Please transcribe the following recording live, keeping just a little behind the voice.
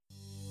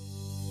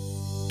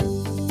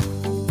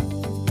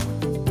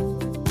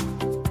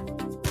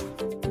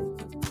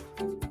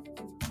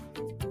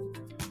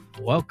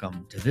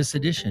Welcome to this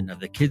edition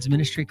of the Kids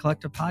Ministry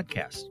Collective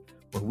podcast,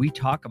 where we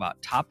talk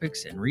about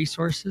topics and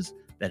resources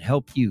that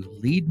help you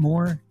lead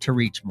more to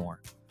reach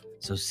more.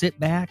 So sit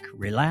back,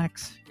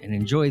 relax, and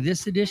enjoy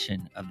this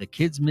edition of the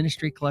Kids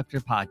Ministry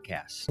Collective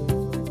podcast.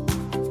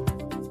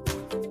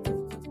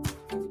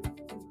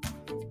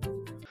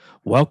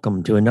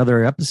 Welcome to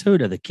another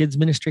episode of the Kids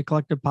Ministry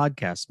Collective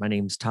podcast. My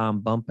name's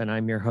Tom Bump, and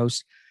I'm your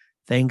host.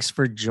 Thanks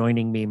for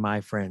joining me,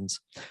 my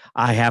friends.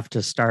 I have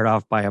to start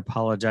off by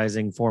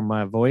apologizing for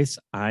my voice.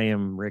 I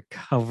am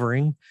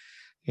recovering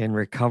in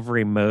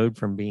recovery mode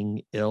from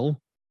being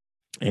ill,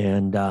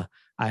 and I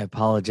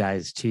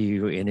apologize to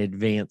you in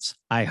advance.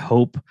 I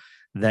hope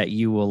that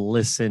you will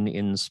listen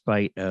in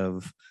spite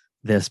of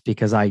this,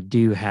 because I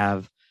do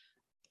have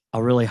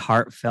a really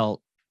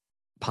heartfelt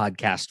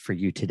podcast for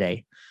you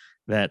today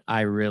that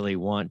I really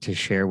want to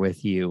share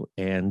with you.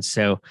 And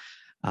so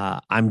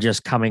I'm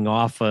just coming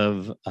off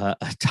of a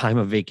time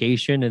of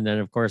vacation. And then,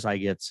 of course, I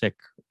get sick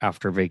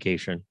after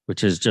vacation,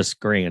 which is just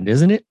grand,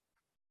 isn't it?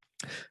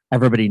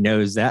 Everybody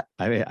knows that.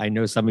 I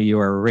know some of you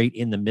are right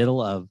in the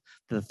middle of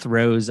the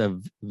throes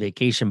of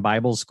vacation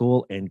Bible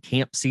school and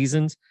camp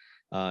seasons.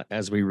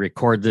 As we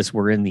record this,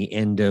 we're in the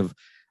end of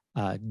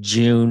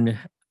June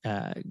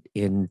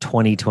in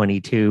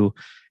 2022.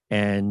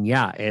 And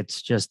yeah,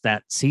 it's just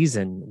that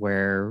season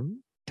where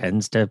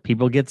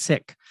people get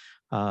sick.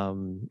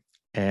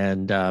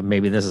 And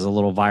maybe this is a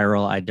little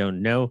viral, I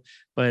don't know.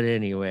 But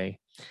anyway,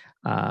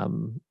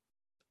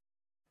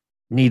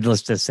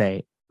 needless to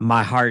say,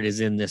 my heart is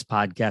in this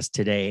podcast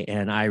today,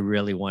 and I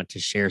really want to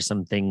share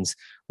some things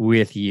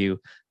with you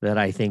that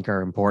I think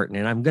are important.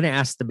 And I'm going to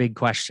ask the big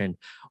question: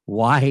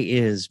 why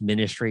is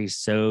ministry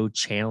so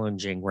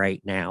challenging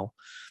right now?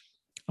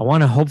 I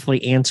want to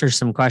hopefully answer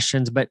some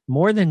questions, but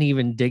more than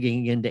even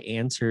digging into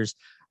answers,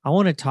 I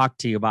want to talk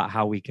to you about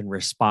how we can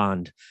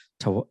respond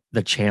to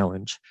the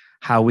challenge,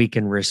 how we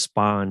can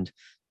respond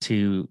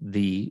to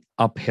the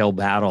uphill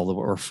battle that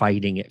we're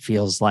fighting, it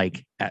feels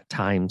like at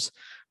times,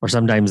 or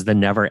sometimes the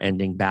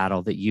never-ending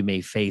battle that you may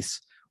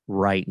face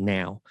right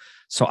now.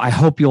 So I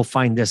hope you'll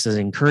find this as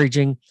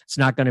encouraging. It's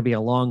not going to be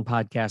a long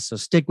podcast, so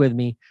stick with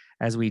me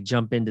as we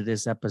jump into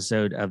this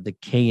episode of the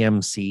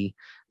KMC,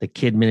 the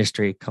Kid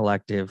Ministry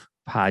Collective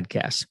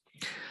podcast.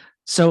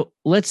 So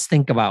let's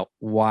think about,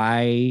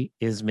 why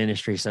is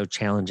ministry so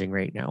challenging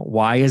right now?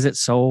 Why is it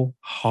so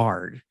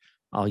hard?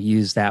 I'll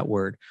use that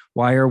word.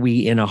 Why are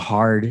we in a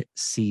hard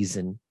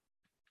season?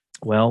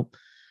 Well,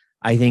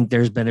 I think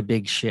there's been a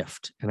big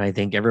shift, and I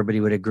think everybody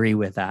would agree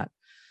with that.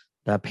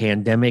 The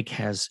pandemic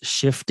has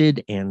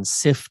shifted and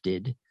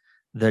sifted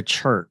the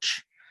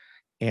church.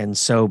 And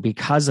so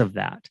because of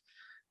that,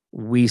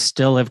 we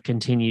still have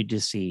continued to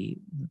see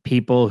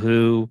people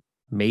who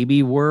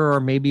maybe were or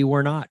maybe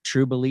were not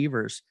true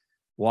believers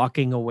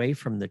walking away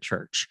from the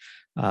church,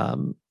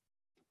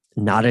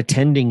 not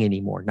attending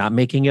anymore, not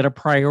making it a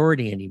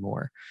priority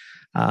anymore.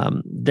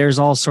 There's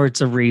all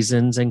sorts of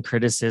reasons and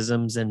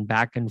criticisms and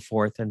back and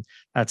forth, and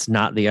that's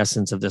not the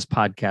essence of this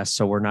podcast,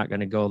 so we're not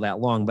going to go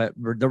that long. But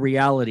the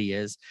reality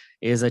is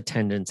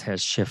attendance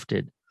has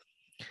shifted.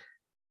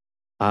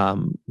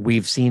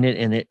 We've seen it,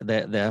 and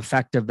the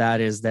effect of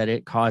that is that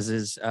it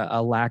causes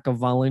a lack of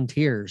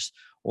volunteers,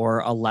 or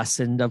a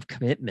lessened of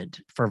commitment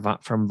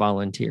from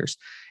volunteers.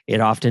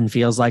 It often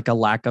feels like a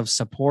lack of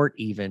support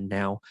even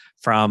now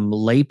from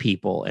lay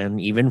people,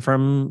 and even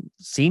from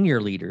senior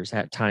leaders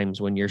at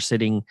times when you're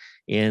sitting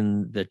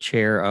in the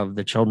chair of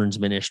the children's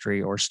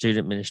ministry or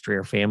student ministry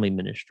or family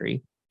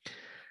ministry.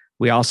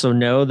 We also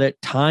know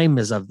that time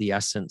is of the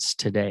essence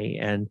today,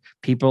 and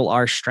people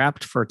are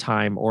strapped for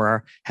time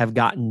or have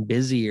gotten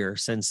busier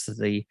since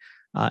the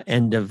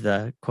end of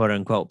the quote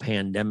unquote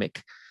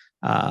pandemic.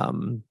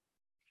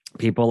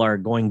 People are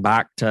going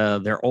back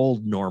to their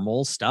old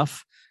normal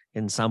stuff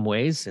in some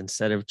ways,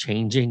 instead of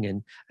changing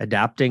and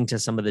adapting to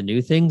some of the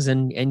new things.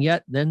 And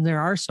yet then there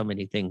are so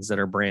many things that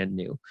are brand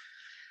new.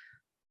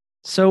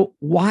 So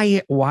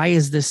why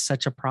is this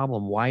such a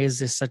problem? Why is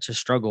this such a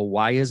struggle?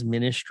 Why is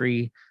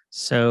ministry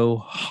so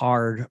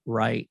hard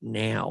right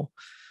now?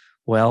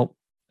 Well,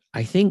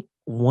 I think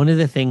one of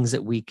the things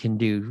that we can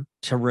do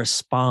to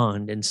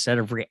respond instead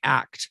of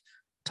react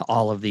to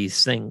all of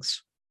these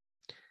things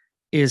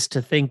is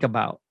to think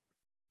about,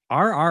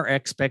 are our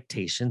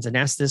expectations, and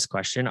ask this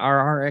question: are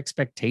our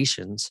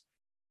expectations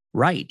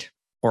right,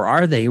 or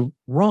are they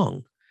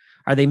wrong?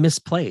 Are they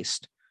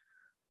misplaced?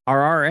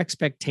 Are our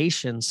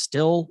expectations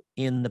still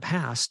in the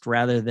past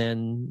rather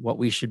than what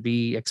we should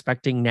be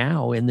expecting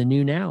now, in the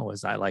new now,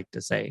 as I like to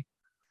say?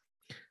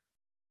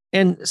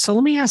 And so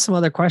let me ask some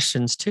other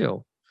questions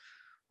too.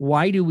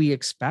 Why do we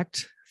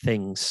expect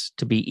things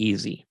to be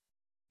easy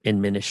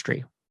in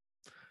ministry?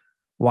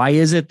 Why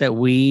is it that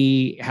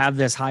we have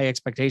this high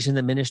expectation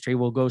that ministry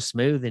will go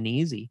smooth and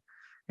easy,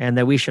 and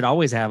that we should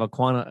always have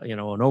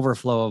an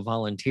overflow of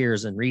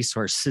volunteers and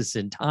resources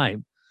and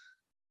time?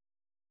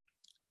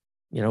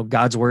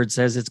 God's word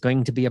says it's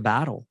going to be a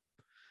battle,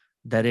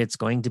 that it's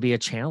going to be a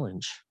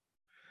challenge.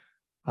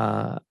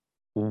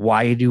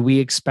 Why do we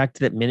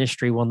expect that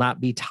ministry will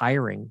not be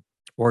tiring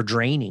or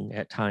draining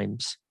at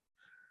times?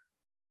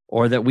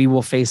 or that we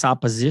will face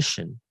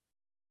opposition,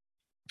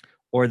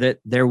 or that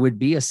there would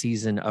be a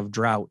season of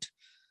drought.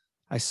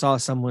 I saw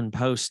someone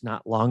post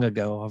not long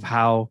ago of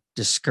how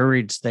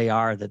discouraged they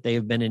are that they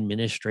have been in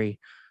ministry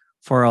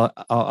for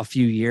a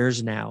few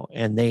years now,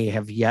 and they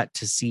have yet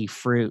to see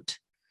fruit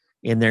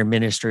in their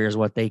ministry, as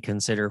what they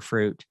consider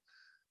fruit.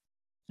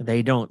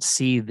 They don't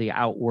see the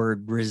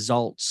outward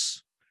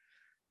results,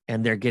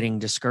 and they're getting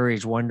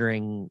discouraged,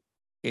 wondering,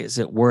 is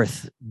it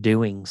worth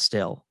doing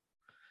still?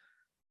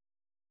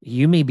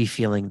 You may be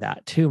feeling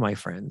that too, my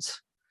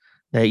friends,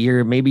 that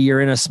maybe you're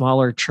in a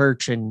smaller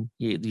church and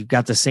you've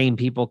got the same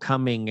people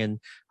coming,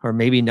 or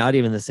maybe not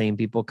even the same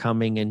people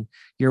coming, and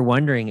you're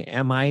wondering,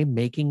 am I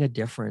making a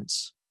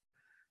difference?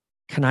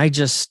 Can I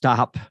just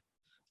stop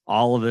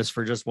all of this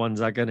for just 1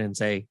 second and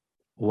say,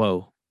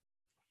 whoa,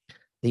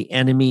 the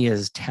enemy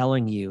is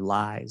telling you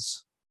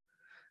lies.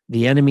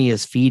 The enemy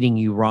is feeding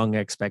you wrong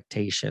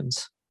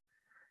expectations.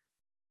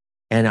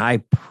 And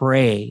I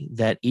pray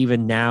that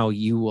even now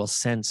you will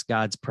sense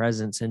God's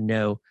presence and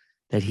know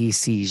that he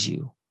sees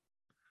you,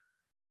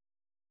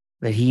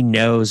 that he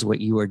knows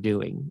what you are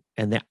doing,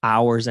 and the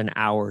hours and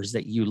hours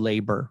that you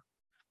labor,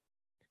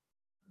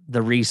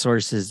 the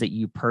resources that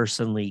you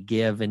personally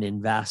give and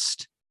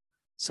invest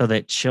so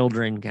that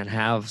children can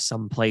have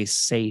some place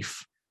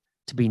safe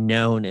to be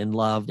known and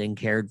loved and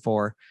cared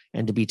for,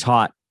 and to be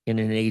taught in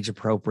an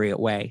age-appropriate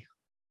way.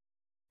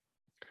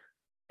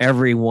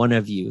 Every one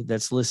of you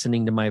that's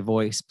listening to my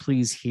voice,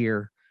 please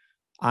hear,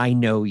 I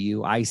know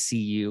you, I see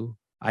you,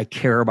 I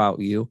care about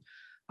you,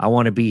 I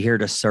want to be here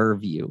to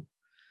serve you.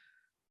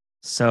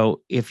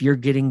 So if you're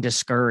getting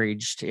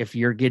discouraged, if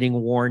you're getting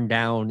worn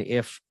down,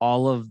 if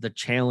all of the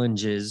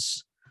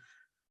challenges,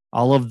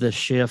 all of the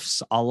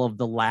shifts, all of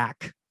the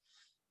lack,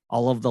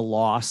 all of the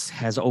loss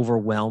has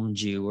overwhelmed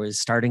you or is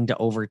starting to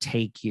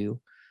overtake you,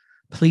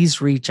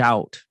 please reach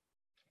out.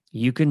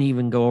 You can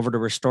even go over to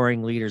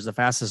Restoring Leaders. The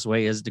fastest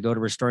way is to go to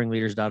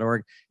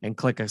restoringleaders.org and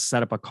click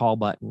set up a call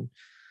button.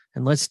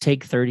 And let's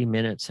take 30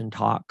 minutes and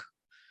talk.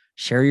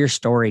 Share your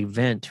story,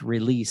 vent,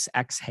 release,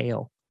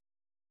 exhale.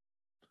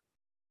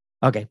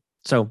 Okay.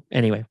 So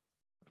anyway,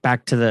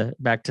 back to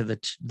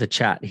the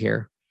chat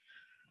here.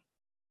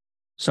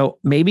 So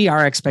maybe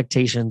our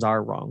expectations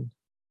are wrong.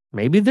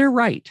 Maybe they're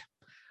right.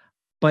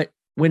 But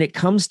when it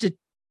comes to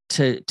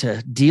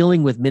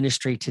dealing with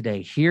ministry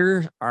today,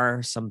 here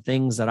are some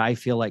things that I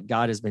feel like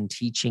God has been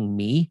teaching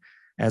me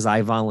as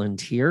I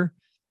volunteer,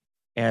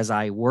 as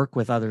I work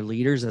with other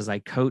leaders, as I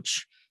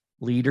coach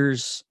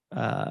leaders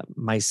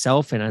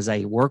myself, and as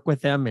I work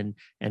with them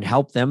and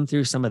help them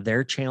through some of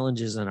their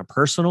challenges in a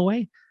personal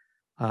way,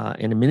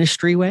 in a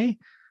ministry way.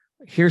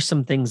 Here's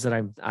some things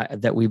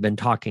that we've been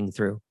talking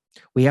through.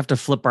 We have to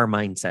flip our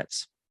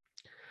mindsets.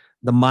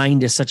 The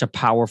mind is such a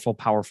powerful,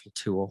 powerful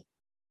tool.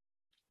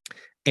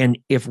 And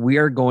if we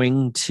are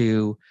going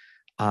to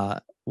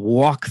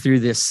walk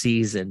through this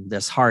season,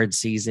 this hard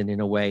season in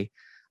a way,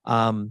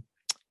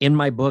 in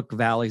my book,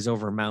 Valleys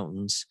Over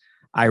Mountains,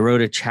 I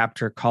wrote a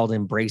chapter called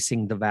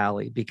Embracing the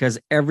Valley, because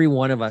every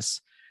one of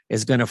us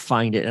is going to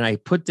find it. And I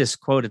put this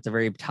quote at the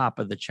very top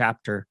of the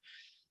chapter,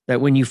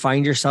 that when you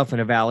find yourself in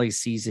a valley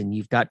season,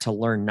 you've got to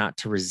learn not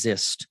to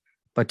resist,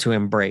 but to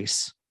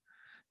embrace.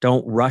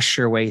 Don't rush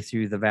your way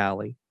through the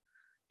valley.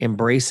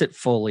 Embrace it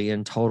fully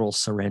in total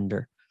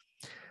surrender.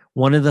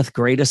 One of the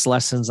greatest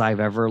lessons I've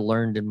ever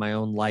learned in my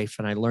own life,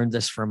 and I learned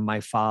this from my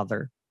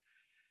father,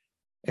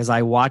 is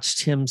I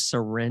watched him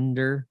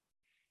surrender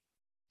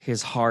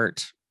his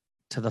heart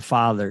to the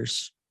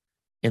Father's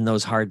in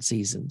those hard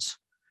seasons.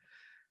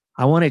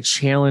 I want to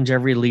challenge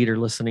every leader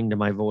listening to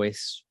my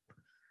voice.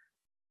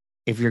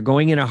 If you're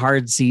going in a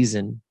hard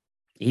season,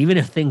 even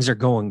if things are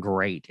going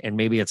great, and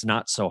maybe it's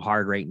not so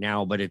hard right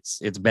now, but it's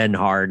been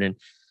hard, and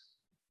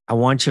I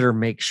want you to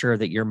make sure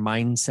that your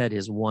mindset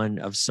is one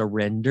of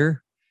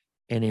surrender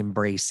and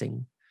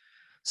embracing.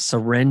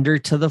 Surrender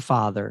to the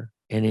Father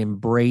and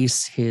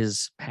embrace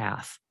his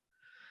path.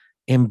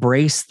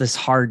 Embrace this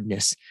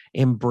hardness.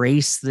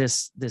 Embrace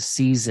this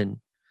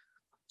season.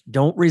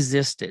 Don't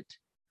resist it.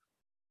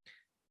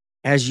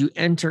 As you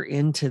enter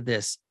into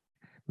this,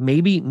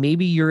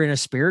 maybe you're in a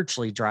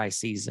spiritually dry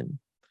season.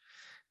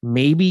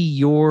 Maybe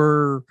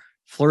you're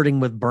flirting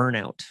with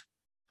burnout.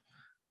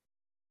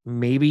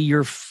 Maybe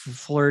you're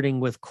flirting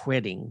with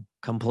quitting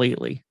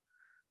completely.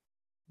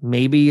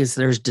 Maybe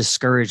there's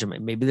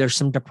discouragement. Maybe there's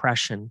some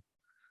depression.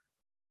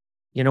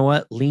 You know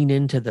what? Lean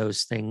into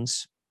those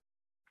things.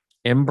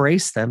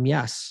 Embrace them,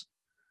 yes,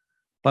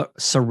 but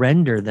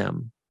surrender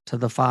them to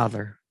the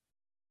Father.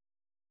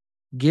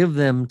 Give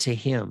them to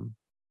him.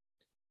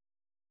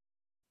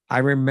 I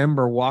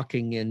remember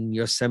walking in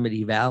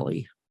Yosemite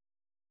Valley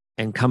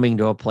and coming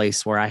to a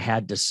place where I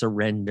had to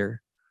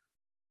surrender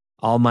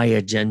all my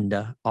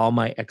agenda, all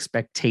my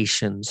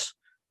expectations,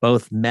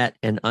 both met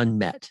and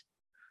unmet,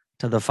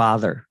 to the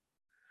Father.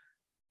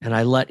 And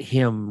I let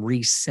him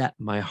reset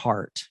my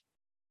heart.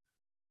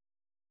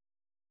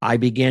 I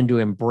began to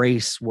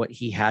embrace what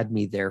he had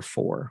me there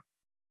for.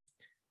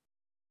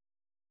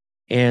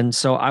 And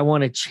so I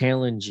want to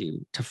challenge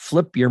you to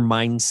flip your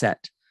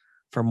mindset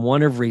from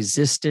one of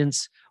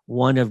resistance,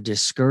 one of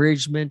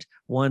discouragement,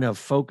 one of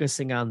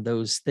focusing on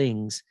those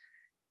things,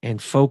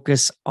 and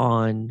focus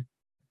on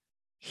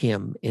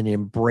him and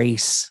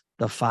embrace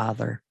the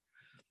Father.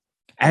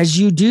 As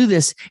you do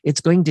this,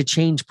 it's going to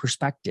change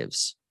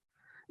perspectives.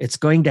 It's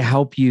going to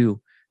help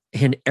you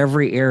in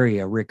every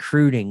area: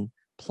 recruiting,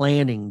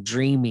 planning,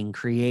 dreaming,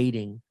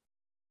 creating.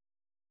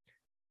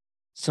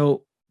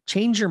 So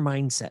change your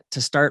mindset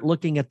to start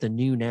looking at the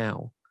new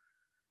now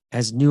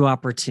as new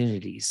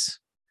opportunities,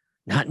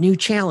 not new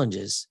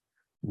challenges,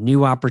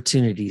 new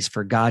opportunities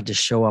for God to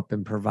show up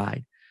and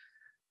provide.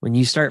 When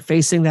you start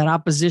facing that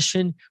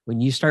opposition, when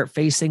you start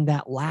facing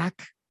that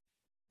lack,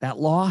 that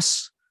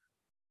loss,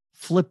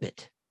 flip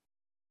it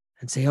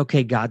and say,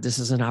 okay, God, this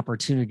is an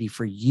opportunity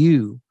for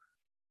you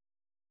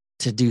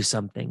to do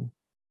something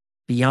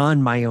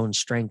beyond my own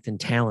strength and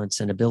talents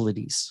and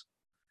abilities,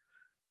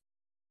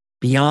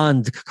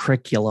 beyond the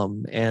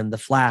curriculum and the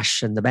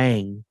flash and the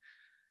bang.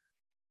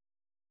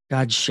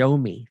 God, show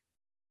me.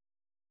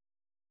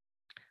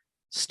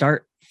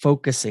 Start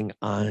focusing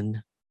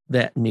on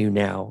that new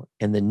now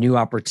and the new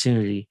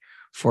opportunity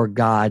for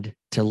God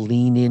to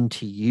lean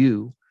into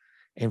you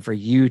and for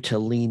you to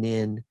lean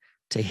in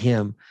to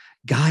him.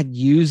 God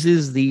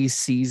uses these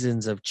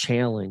seasons of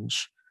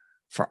challenge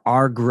for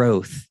our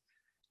growth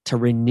to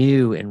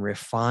renew and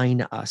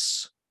refine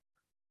us.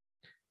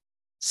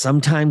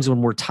 Sometimes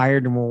when we're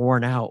tired and we're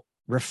worn out,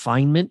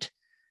 refinement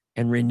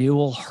and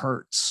renewal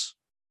hurts.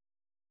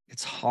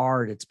 It's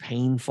hard, it's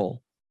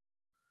painful,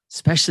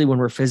 especially when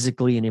we're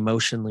physically and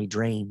emotionally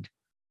drained.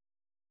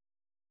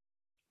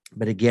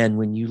 But again,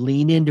 when you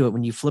lean into it,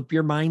 when you flip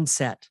your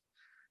mindset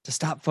to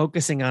stop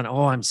focusing on,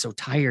 oh, I'm so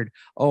tired,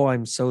 oh,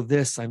 I'm so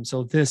this,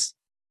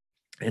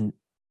 and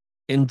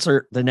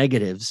insert the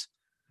negatives,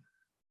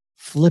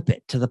 flip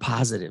it to the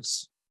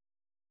positives.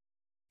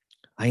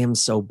 I am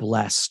so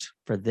blessed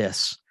for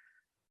this.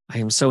 I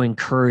am so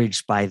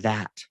encouraged by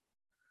that.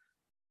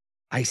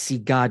 I see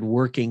God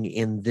working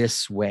in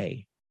this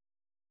way.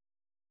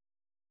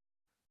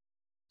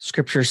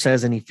 Scripture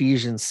says in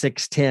Ephesians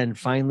 6:10,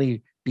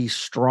 finally be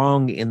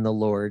strong in the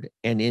Lord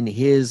and in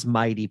his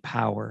mighty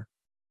power.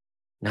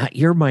 Not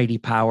your mighty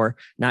power,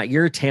 not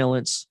your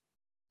talents,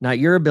 not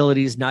your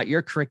abilities, not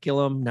your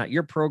curriculum, not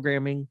your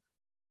programming.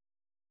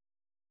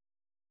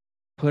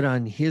 Put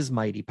on his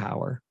mighty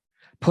power.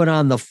 Put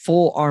on the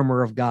full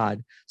armor of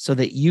God so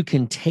that you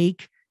can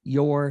take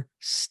your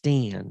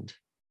stand.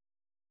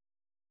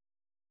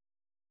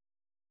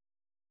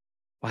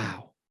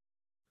 Wow.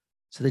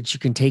 So that you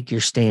can take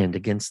your stand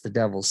against the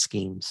devil's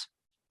schemes.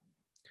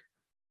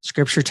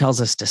 Scripture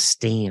tells us to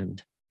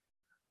stand.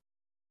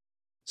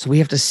 So we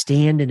have to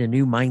stand in a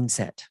new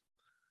mindset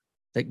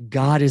that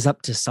God is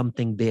up to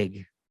something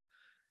big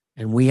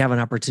and we have an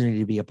opportunity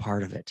to be a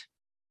part of it.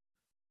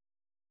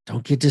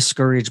 Don't get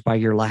discouraged by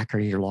your lack or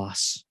your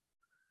loss.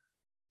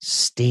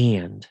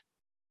 Stand.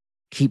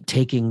 Keep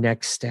taking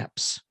next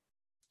steps.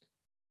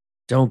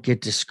 Don't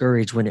get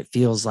discouraged when it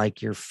feels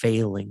like you're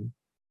failing.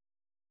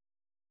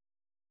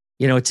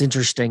 You know, it's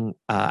interesting.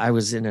 I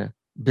was in a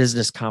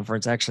business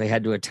conference. Actually, I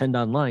had to attend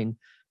online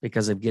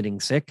because of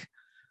getting sick.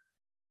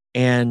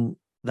 And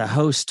the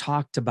host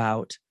talked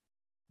about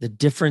the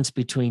difference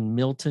between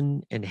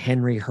Milton and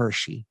Henry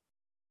Hershey.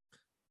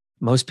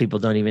 Most people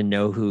don't even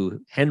know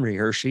who Henry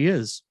Hershey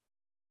is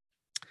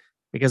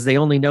because they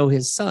only know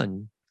his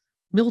son,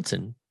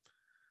 Milton,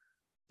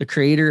 the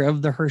creator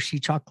of the Hershey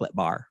chocolate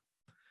bar.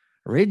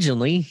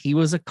 Originally, he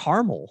was a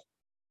caramel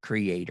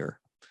creator.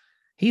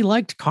 He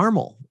liked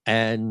caramel,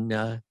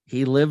 and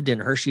he lived in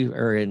Hershey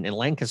or in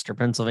Lancaster,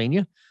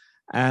 Pennsylvania,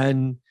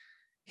 and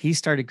he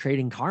started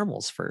creating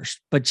caramels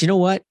first. But you know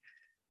what?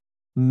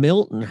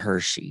 Milton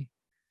Hershey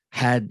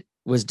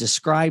was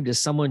described as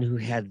someone who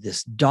had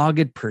this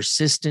dogged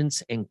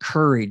persistence and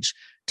courage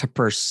to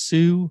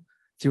pursue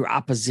through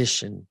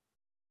opposition.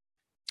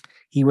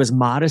 He was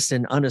modest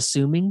and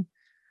unassuming,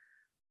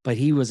 but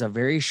he was a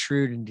very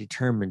shrewd and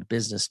determined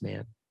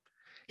businessman.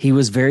 He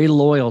was very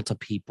loyal to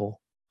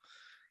people.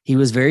 He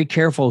was very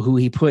careful who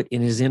he put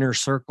in his inner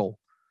circle,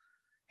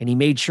 and he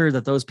made sure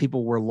that those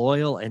people were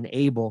loyal and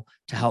able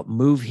to help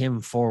move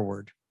him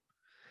forward.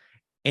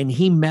 And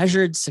he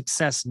measured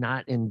success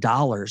not in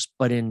dollars,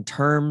 but in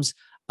terms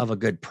of a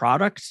good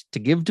product to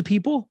give to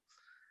people,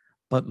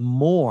 but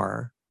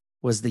more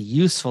was the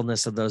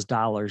usefulness of those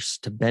dollars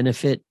to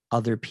benefit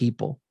other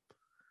people.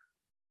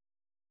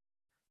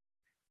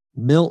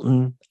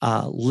 Milton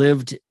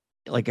lived,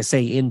 like I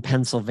say, in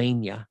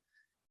Pennsylvania.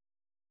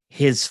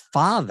 His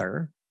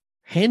father,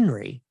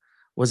 Henry,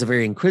 was a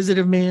very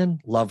inquisitive man,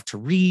 loved to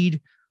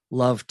read,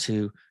 loved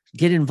to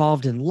get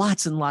involved in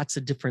lots and lots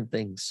of different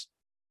things.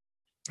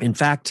 In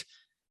fact,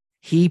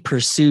 he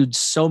pursued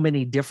so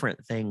many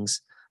different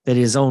things that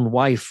his own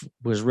wife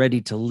was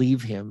ready to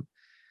leave him,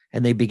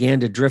 and they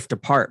began to drift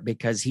apart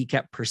because he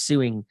kept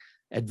pursuing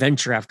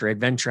adventure after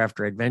adventure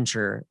after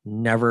adventure,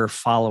 never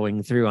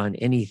following through on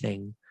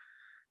anything.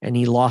 And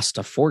he lost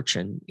a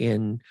fortune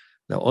in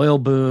the oil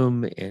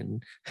boom, in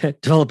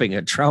developing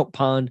a trout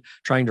pond,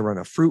 trying to run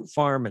a fruit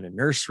farm and a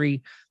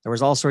nursery. There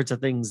was all sorts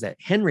of things that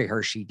Henry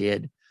Hershey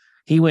did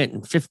He went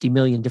in 50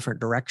 million different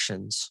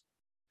directions.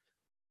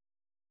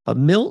 But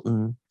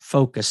Milton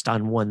focused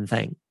on one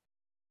thing.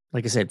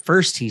 Like I said,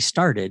 first he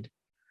started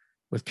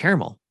with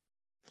caramel.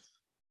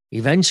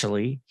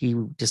 Eventually, he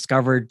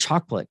discovered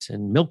chocolate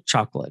and milk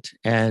chocolate.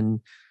 And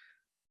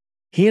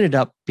he ended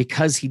up,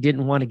 because he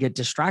didn't want to get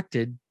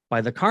distracted by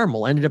the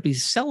caramel, ended up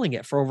he's selling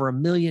it for over $1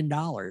 million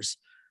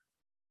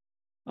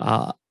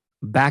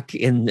back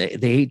in the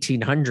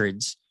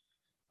 1800s,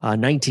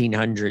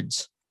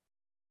 1900s,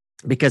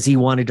 because he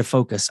wanted to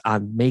focus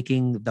on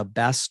making the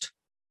best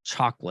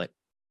chocolate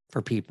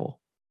for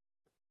people.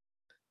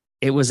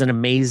 It was an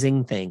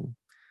amazing thing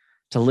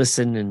to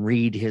listen and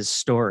read his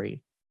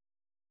story.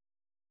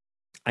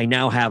 I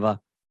now have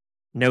a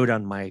note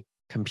on my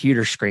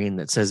computer screen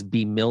that says,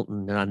 "Be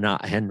Milton and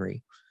not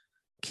Henry."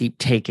 Keep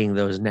taking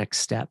those next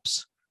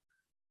steps.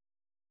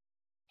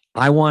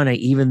 I want to,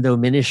 even though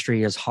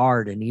ministry is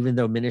hard and even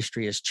though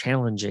ministry is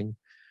challenging,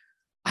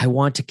 I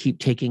want to keep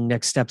taking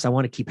next steps. I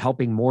want to keep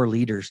helping more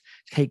leaders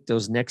take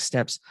those next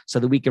steps so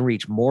that we can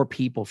reach more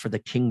people for the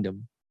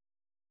kingdom.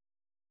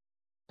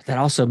 But that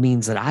also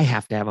means that I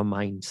have to have a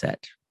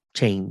mindset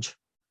change,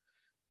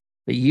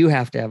 that you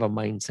have to have a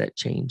mindset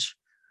change.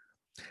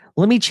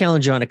 Let me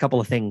challenge you on a couple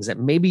of things that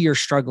maybe you're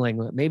struggling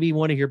with. Maybe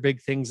one of your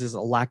big things is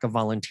a lack of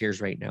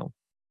volunteers right now.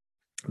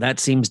 That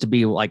seems to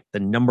be like the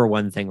number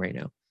one thing right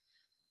now.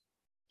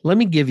 Let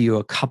me give you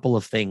a couple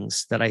of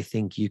things that I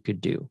think you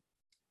could do.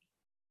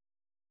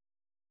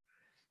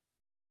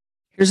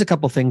 Here's a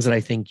couple of things that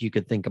I think you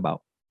could think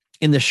about.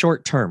 In the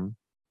short term,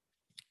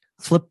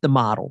 flip the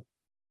model.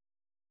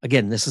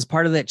 Again, this is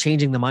part of that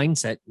changing the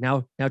mindset.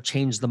 Now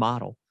change the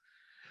model.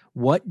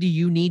 What do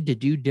you need to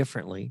do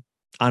differently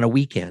on a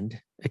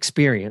weekend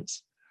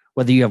experience,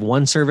 whether you have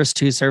one service,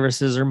 two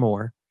services, or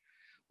more?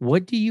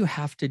 What do you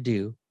have to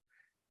do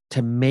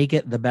to make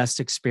it the best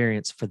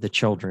experience for the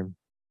children?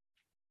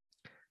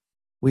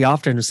 We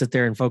often sit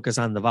there and focus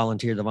on the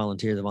volunteer.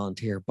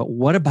 But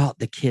what about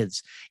the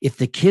kids? If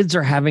the kids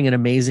are having an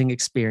amazing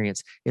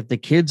experience, if the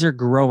kids are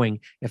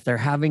growing, if they're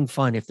having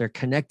fun, if they're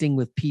connecting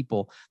with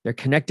people, they're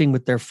connecting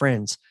with their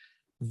friends,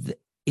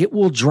 it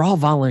will draw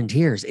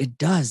volunteers. It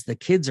does. The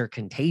kids are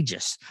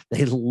contagious.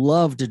 They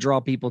love to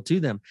draw people to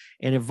them.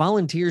 And if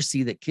volunteers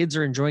see that kids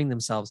are enjoying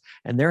themselves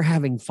and they're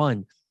having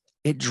fun,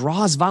 it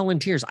draws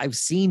volunteers. I've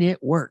seen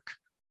it work.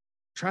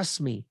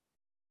 Trust me.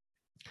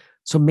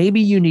 So maybe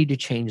you need to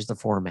change the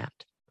format.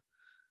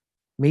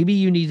 Maybe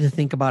you need to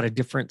think about a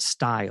different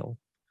style.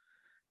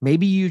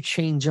 Maybe you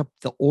change up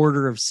the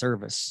order of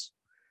service.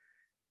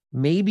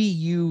 Maybe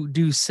you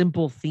do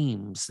simple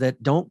themes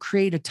that don't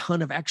create a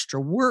ton of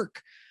extra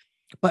work,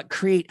 but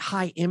create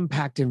high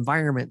impact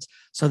environments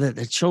so that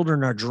the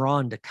children are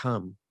drawn to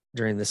come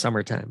during the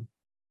summertime.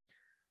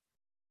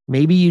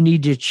 Maybe you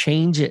need to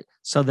change it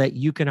so that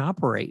you can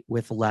operate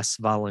with less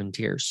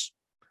volunteers,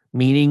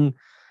 meaning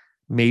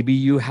maybe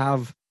you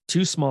have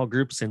 2 small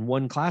groups in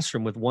one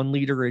classroom with one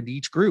leader in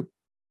each group.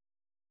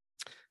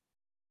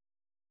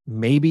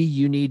 Maybe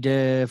you need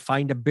to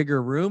find a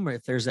bigger room, or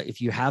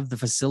if you have the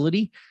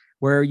facility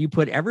where you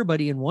put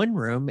everybody in one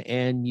room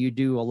and you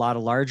do a lot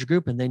of large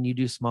group, and then you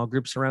do small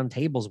groups around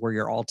tables where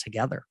you're all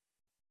together,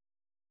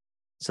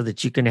 so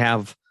that you can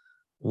have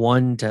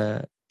one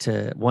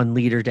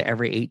leader to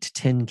every 8 to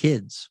 10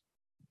 kids.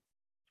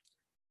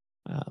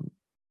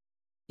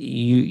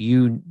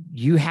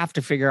 You have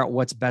to figure out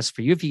what's best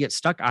for you. If you get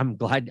stuck, I'm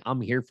glad I'm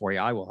here for you.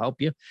 I will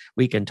help you.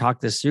 We can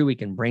talk this through. We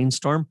can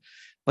brainstorm,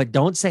 but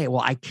don't say,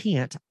 well, I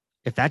can't.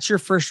 If that's your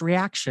first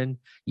reaction,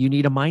 you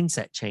need a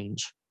mindset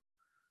change.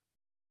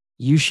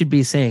 You should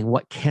be saying,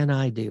 what can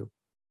I do?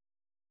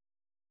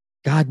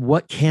 God,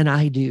 what can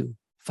I do?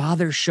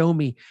 Father, show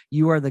me.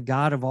 You are the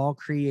God of all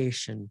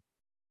creation.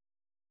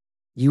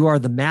 You are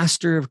the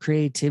master of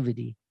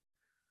creativity.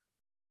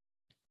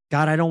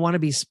 God, I don't want to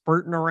be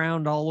spurting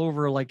around all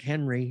over like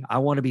Henry. I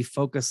want to be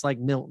focused like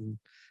Milton,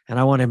 and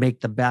I want to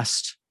make the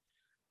best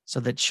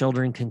so that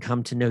children can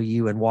come to know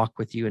you and walk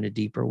with you in a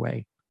deeper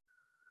way.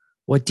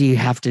 What do you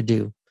have to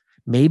do?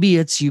 Maybe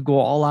it's you go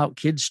all out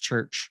kids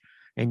church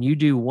and you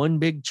do one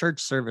big church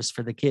service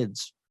for the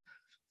kids,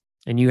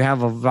 and you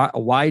have a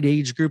wide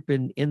age group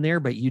in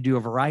there, but you do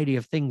a variety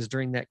of things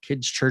during that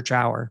kids church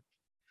hour,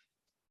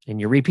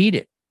 and you repeat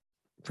it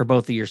for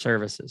both of your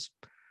services.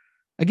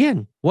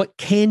 Again, what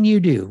can you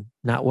do?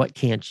 Not what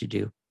can't you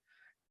do?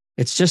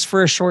 It's just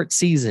for a short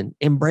season.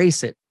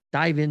 Embrace it.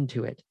 Dive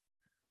into it.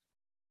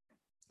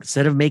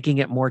 Instead of making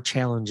it more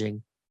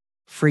challenging,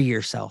 free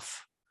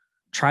yourself.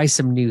 Try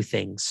some new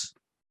things.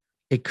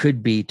 It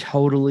could be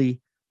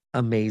totally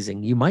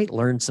amazing. You might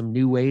learn some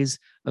new ways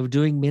of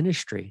doing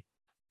ministry.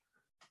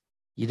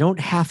 You don't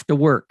have to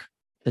work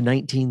the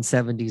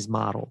 1970s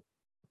model.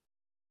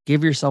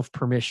 Give yourself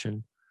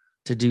permission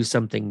to do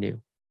something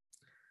new.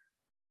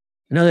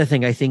 Another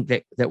thing I think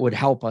that would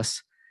help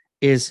us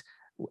is,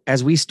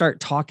 as we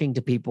start talking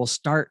to people,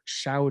 start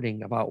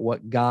shouting about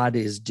what God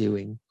is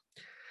doing.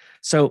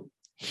 So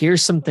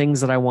here's some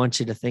things that I want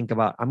you to think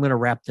about. I'm going to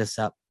wrap this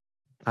up.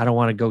 I don't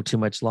want to go too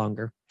much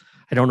longer.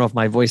 I don't know if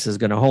my voice is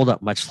going to hold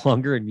up much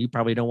longer, and you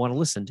probably don't want to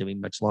listen to me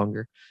much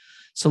longer.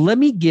 So let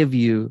me give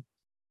you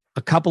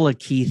a couple of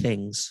key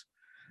things.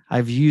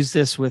 I've used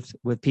this with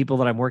people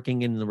that I'm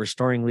working in the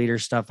Restoring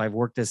Leaders stuff. I've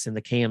worked this in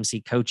the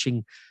KMC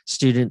coaching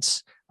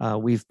students.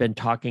 We've been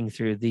talking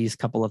through these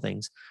couple of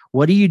things.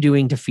 What are you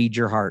doing to feed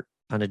your heart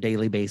on a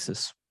daily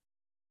basis?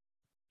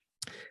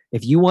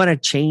 If you want to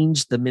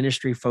change the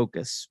ministry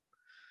focus,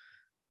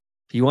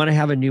 if you want to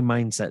have a new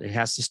mindset, it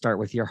has to start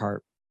with your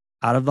heart.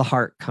 Out of the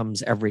heart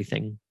comes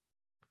everything.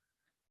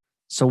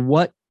 So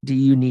what do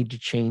you need to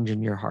change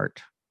in your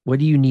heart? What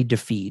do you need to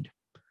feed?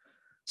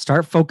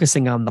 Start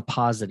focusing on the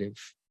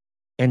positive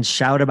and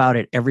shout about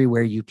it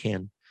everywhere you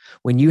can.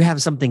 When you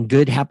have something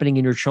good happening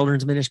in your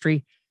children's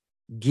ministry,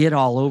 get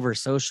all over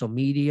social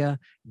media,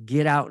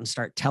 get out and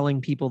start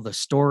telling people the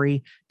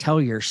story,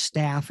 tell your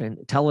staff and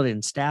tell it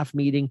in staff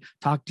meeting,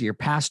 talk to your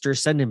pastor,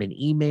 send him an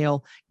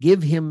email,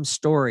 give him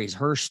stories,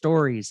 her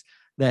stories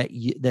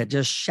that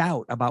just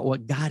shout about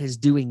what God is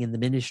doing in the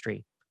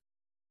ministry.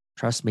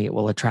 Trust me, it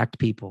will attract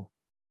people.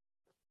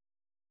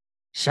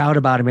 Shout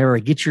about him everywhere.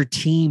 Get your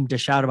team to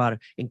shout about it.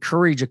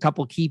 Encourage a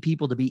couple key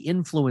people to be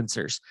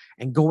influencers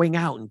and going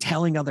out and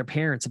telling other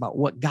parents about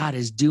what God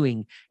is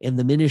doing in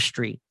the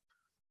ministry.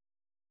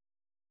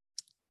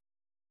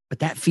 But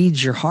that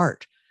feeds your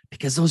heart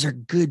because those are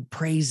good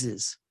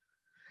praises.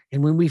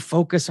 And when we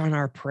focus on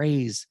our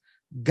praise,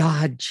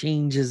 God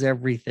changes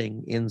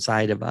everything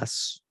inside of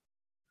us.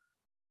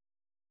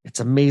 It's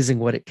amazing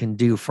what it can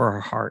do for our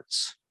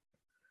hearts.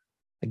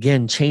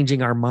 Again,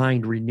 changing our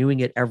mind, renewing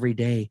it every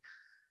day.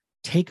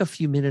 Take a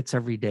few minutes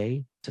every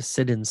day to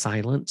sit in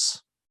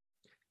silence,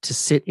 to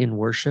sit in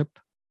worship,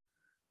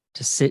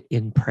 to sit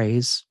in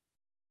praise.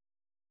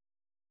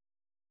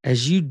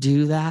 As you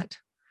do that,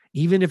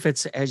 even if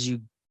it's as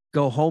you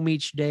go home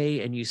each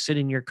day and you sit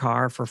in your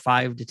car for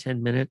 5 to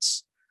 10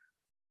 minutes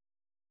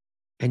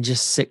and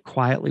just sit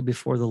quietly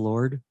before the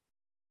Lord,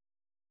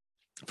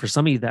 for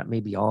some of you, that may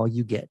be all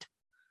you get.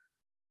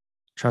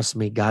 Trust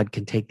me, God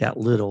can take that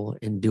little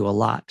and do a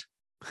lot.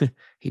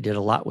 He did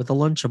a lot with a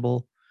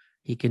Lunchable.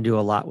 He can do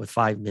a lot with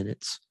 5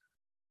 minutes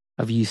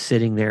of you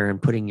sitting there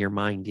and putting your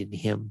mind in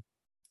him.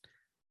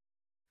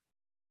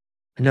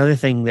 Another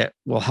thing that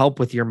will help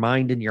with your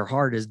mind and your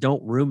heart is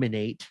don't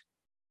ruminate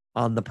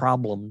on the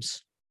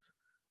problems.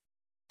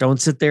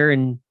 Don't sit there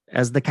and,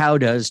 as the cow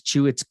does,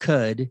 chew its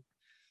cud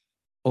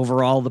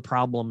over all the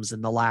problems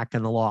and the lack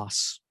and the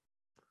loss.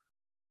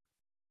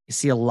 You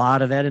see a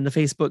lot of that in the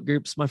Facebook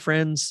groups, my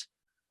friends.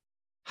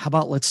 How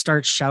about let's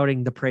start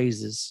shouting the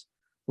praises?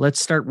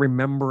 Let's start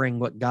remembering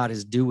what God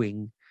is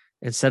doing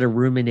instead of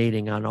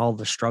ruminating on all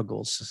the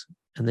struggles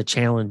and the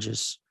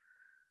challenges.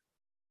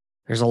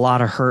 There's a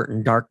lot of hurt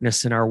and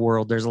darkness in our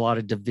world. There's a lot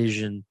of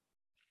division.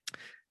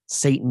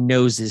 Satan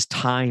knows his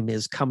time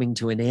is coming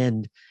to an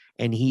end,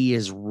 and he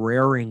is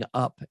rearing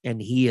up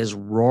and he is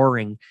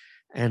roaring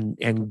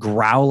and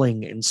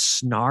growling and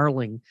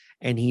snarling,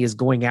 and he is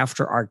going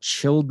after our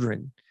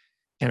children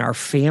and our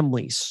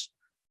families.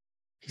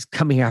 He's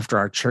coming after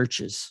our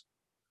churches.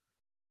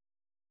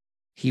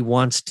 He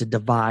wants to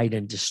divide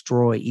and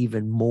destroy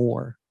even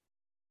more.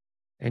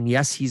 And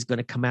yes, he's going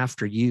to come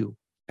after you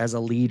as a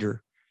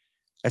leader,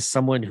 as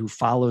someone who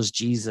follows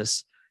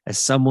Jesus, as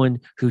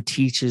someone who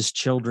teaches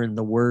children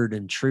the word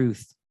and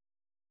truth.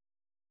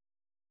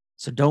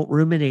 So don't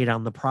ruminate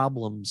on the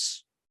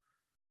problems.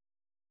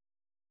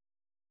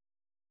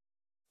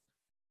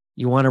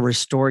 You want to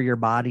restore your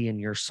body and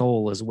your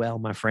soul as well,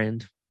 my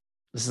friend.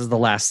 This is the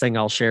last thing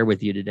I'll share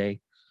with you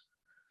today.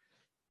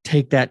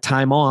 Take that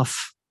time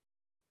off.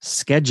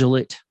 Schedule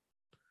it,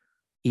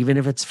 even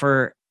if it's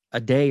for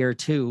a day or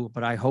two,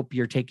 but I hope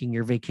you're taking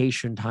your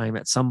vacation time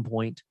at some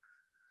point.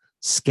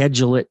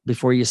 Schedule it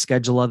before you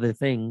schedule other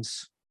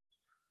things.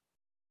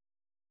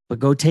 But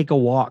go take a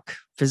walk.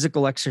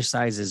 Physical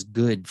exercise is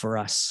good for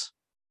us.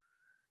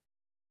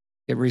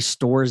 It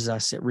restores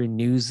us. It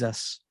renews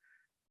us.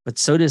 But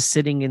so does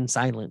sitting in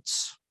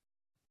silence,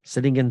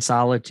 sitting in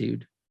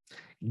solitude.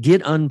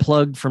 Get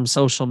unplugged from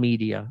social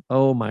media.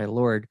 Oh, my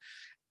Lord.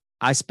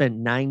 I spent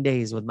 9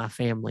 days with my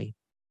family,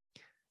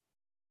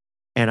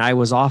 and I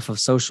was off of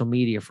social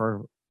media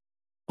for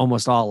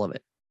almost all of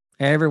it.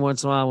 Every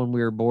once in a while when we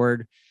were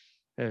bored,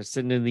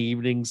 sitting in the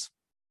evenings,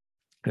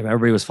 if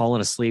everybody was falling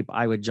asleep,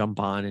 I would jump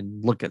on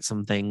and look at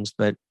some things,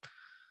 but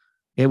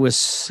it was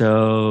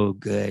so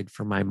good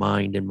for my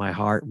mind and my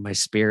heart and my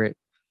spirit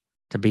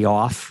to be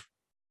off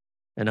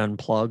and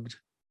unplugged.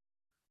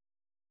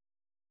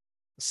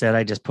 Instead,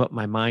 I just put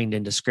my mind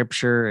into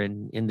scripture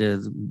and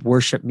into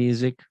worship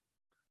music.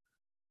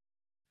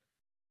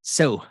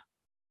 So,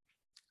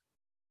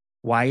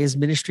 why is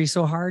ministry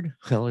so hard?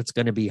 Well, it's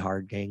going to be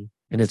hard, gang.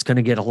 And it's going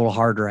to get a little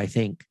harder, I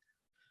think.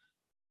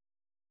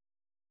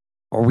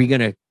 Are we going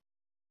to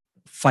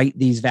fight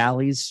these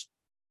valleys,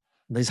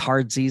 these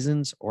hard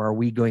seasons, or are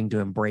we going to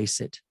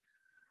embrace it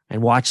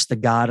and watch the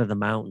God of the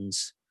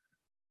mountains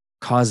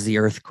cause the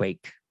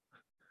earthquake,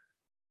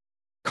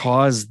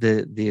 cause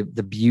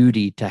the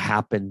beauty to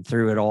happen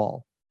through it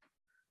all?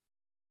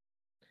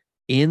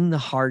 In the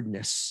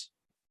hardness,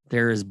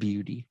 there is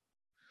beauty.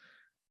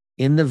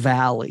 In the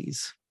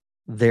valleys,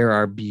 there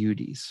are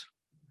beauties.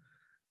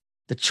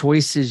 The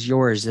choice is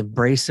yours.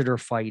 Embrace it or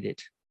fight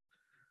it.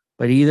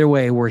 But either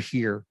way, we're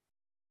here.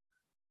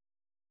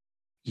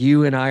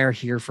 You and I are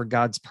here for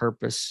God's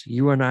purpose.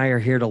 You and I are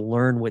here to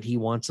learn what he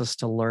wants us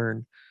to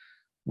learn.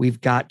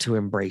 We've got to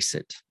embrace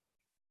it.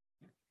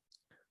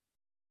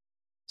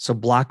 So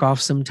block off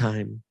some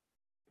time.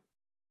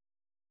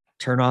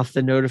 Turn off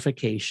the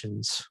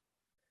notifications.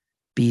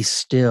 Be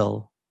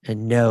still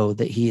and know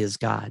that he is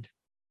God.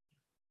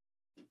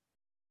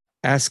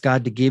 Ask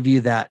God to give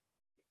you that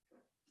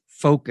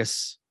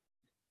focus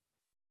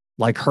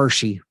like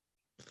Hershey,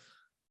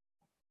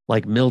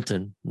 like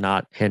Milton,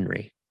 not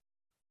Henry,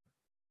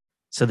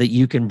 so that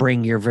you can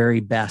bring your very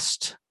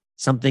best,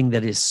 something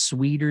that is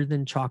sweeter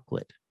than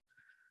chocolate,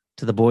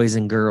 to the boys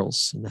and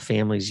girls and the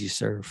families you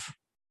serve.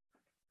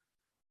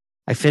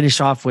 I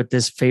finish off with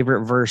this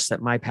favorite verse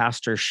that my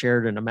pastor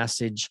shared in a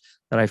message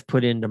that I've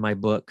put into my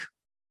book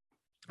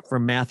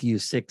from Matthew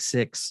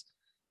 6:6.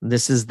 And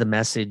this is the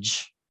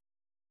message.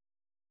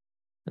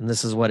 And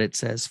this is what it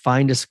says.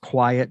 Find a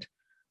quiet,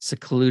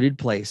 secluded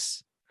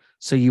place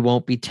so you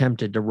won't be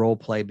tempted to role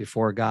play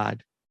before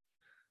God.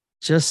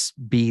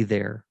 Just be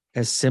there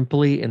as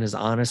simply and as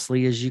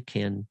honestly as you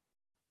can.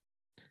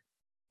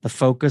 The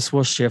focus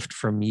will shift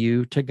from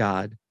you to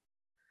God,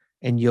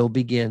 and you'll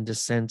begin to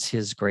sense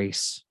his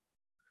grace.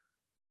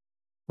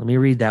 Let me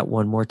read that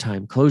one more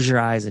time. Close your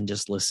eyes and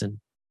just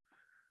listen.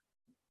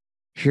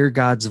 Hear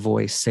God's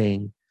voice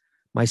saying,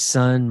 my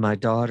son, my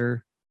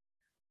daughter,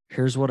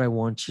 here's what I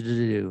want you to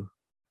do.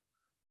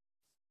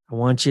 I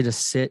want you to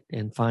sit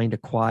and find a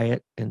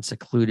quiet and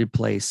secluded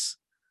place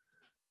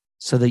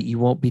so that you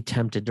won't be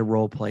tempted to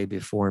role play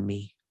before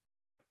me.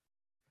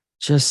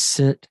 Just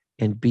sit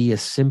and be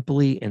as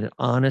simply and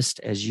honest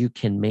as you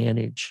can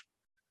manage.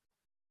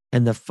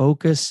 And the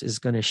focus is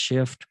going to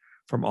shift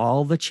from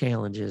all the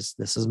challenges.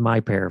 This is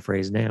my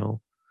paraphrase now.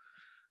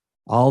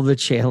 All the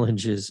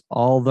challenges,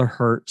 all the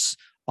hurts,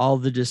 all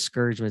the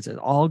discouragements, it's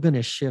all going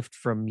to shift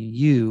from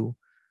you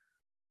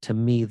to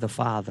me, the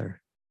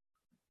Father.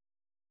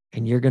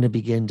 And you're going to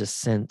begin to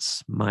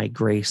sense my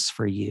grace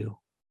for you.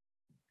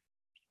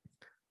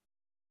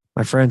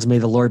 My friends, may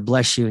the Lord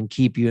bless you and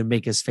keep you and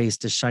make his face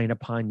to shine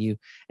upon you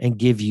and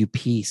give you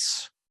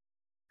peace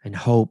and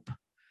hope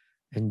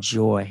and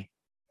joy.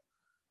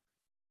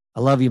 I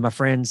love you, my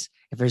friends.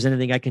 If there's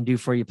anything I can do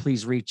for you,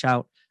 please reach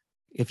out.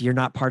 If you're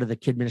not part of the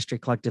Kid Ministry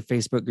Collective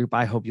Facebook group,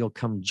 I hope you'll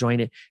come join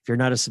it. If you're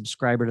not a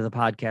subscriber to the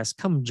podcast,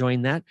 come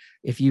join that.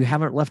 If you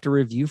haven't left a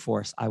review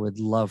for us, I would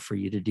love for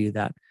you to do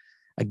that.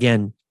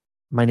 Again,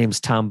 my name's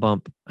Tom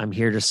Bump. I'm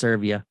here to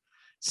serve you.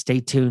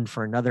 Stay tuned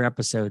for another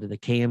episode of the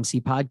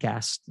KMC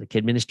podcast, the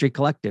Kid Ministry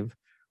Collective,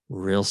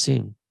 real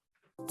soon.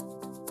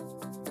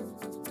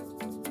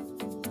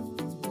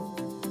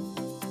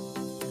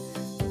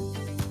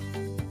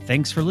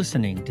 Thanks for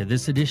listening to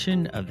this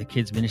edition of the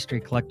Kids Ministry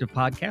Collective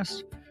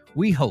podcast.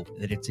 We hope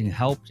that it's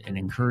helped and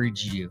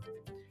encouraged you.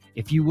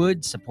 If you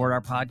would, support our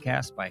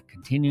podcast by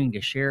continuing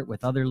to share it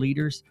with other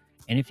leaders.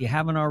 And if you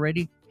haven't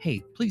already,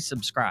 hey, please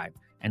subscribe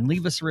and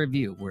leave us a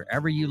review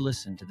wherever you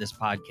listen to this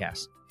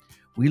podcast.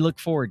 We look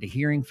forward to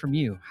hearing from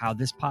you how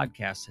this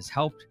podcast has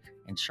helped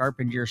and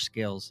sharpened your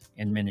skills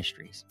in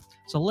ministries.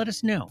 So let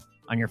us know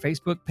on your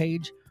Facebook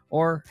page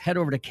or head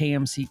over to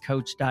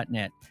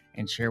kmccoach.net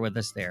and share with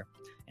us there.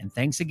 And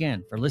thanks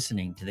again for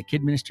listening to the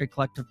Kid Ministry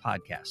Collective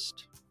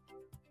podcast.